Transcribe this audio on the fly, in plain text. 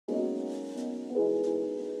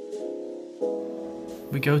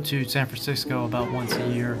We go to San Francisco about once a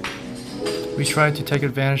year. We try to take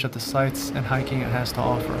advantage of the sights and hiking it has to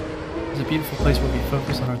offer. It's a beautiful place where we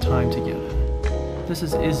focus on our time together. This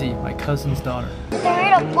is Izzy, my cousin's daughter. They're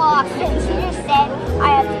in a box and she just said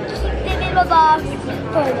I have to keep them in a box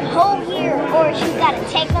for the whole year or she's got to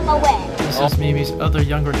take them away. This is Mimi's other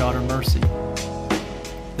younger daughter, Mercy.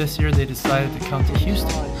 This year they decided to come to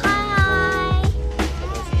Houston. Hi!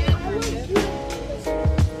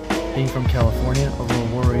 Being from California, a little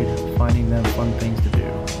worried finding them fun things to do.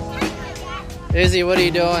 Izzy, what are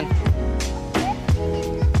you doing?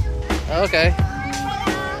 Okay.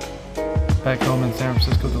 Back home in San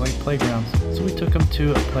Francisco, they like playgrounds, so we took them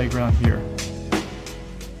to a playground here.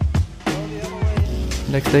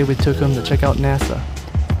 Next day we took them to check out NASA.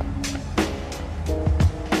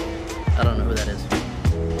 I don't know who that is.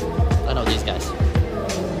 I know these guys.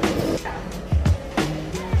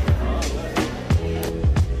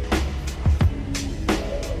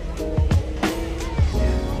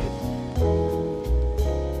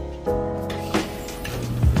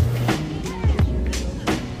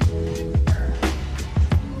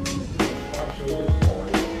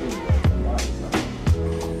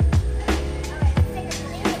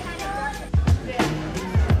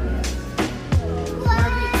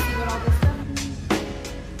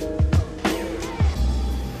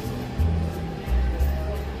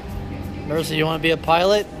 Mercy, you want to be a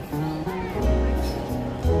pilot?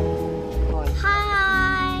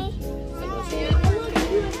 Hi!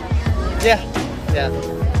 Yeah.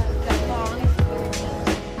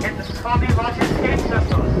 In the Scotty Rogers Skate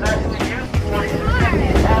Systems, that is used for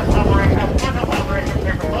as operation capable,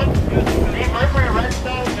 the Mercury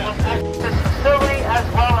Redstone Access Facility as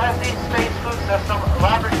well as the Space Food System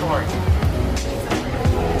Laboratory.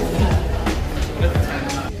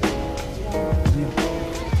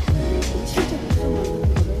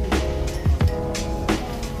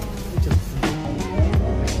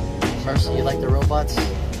 Mercy, you like the robots?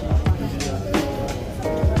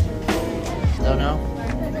 Don't know?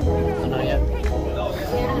 Don't know yet?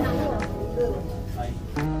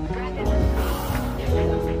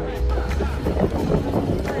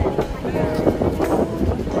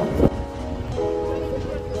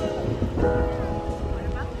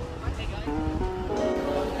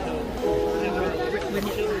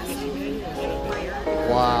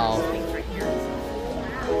 Wow.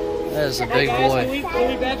 That is a big boy. Can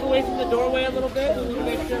we back away from the doorway a little bit? We can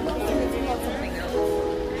make sure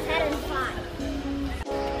That is fine.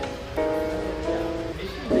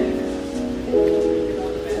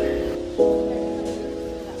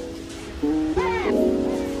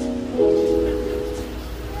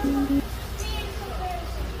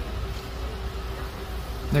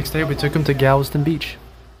 Next day we took them to Galveston Beach.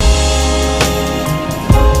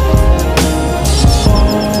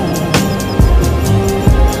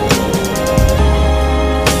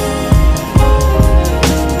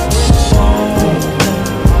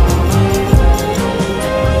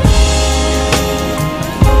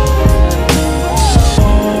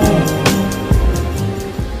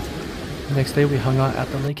 Next day we hung out at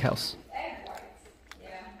the lake house.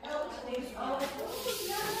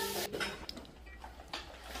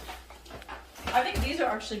 I think these are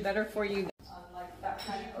actually better for you. Like that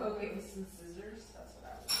kind of Totten Sisters. That's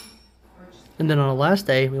what I was. And then on the last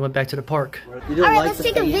day, we went back to the park. Alright, let's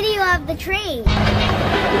take a video of the train. The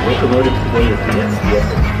locomotive today is the SDS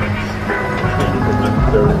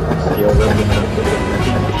scale replica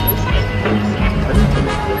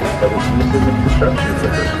that was used in the construction of the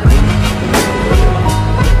first train.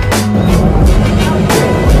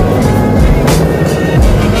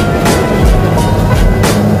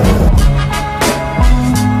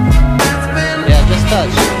 Yeah, just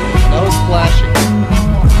touch. No splashing.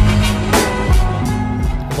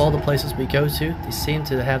 Of all the places we go to, they seem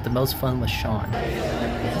to have the most fun with Sean.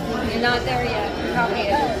 You're not there yet. Copy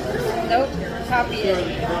it. Nope. Copy it.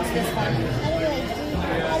 It's this one.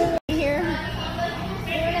 Here.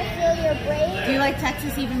 You want to feel your brain? Do you like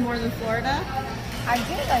Texas even more than Florida? I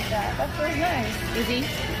do like that. That's really nice. Izzy?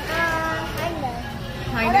 Kind of.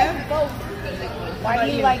 Kind I of? like both. Why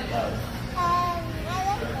do you like both? I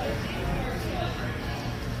like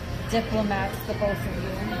Diplomats, the both of you.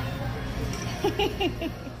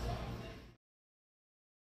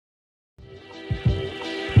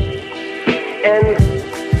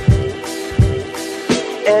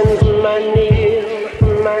 And my need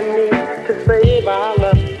to save our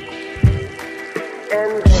love.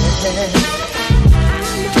 And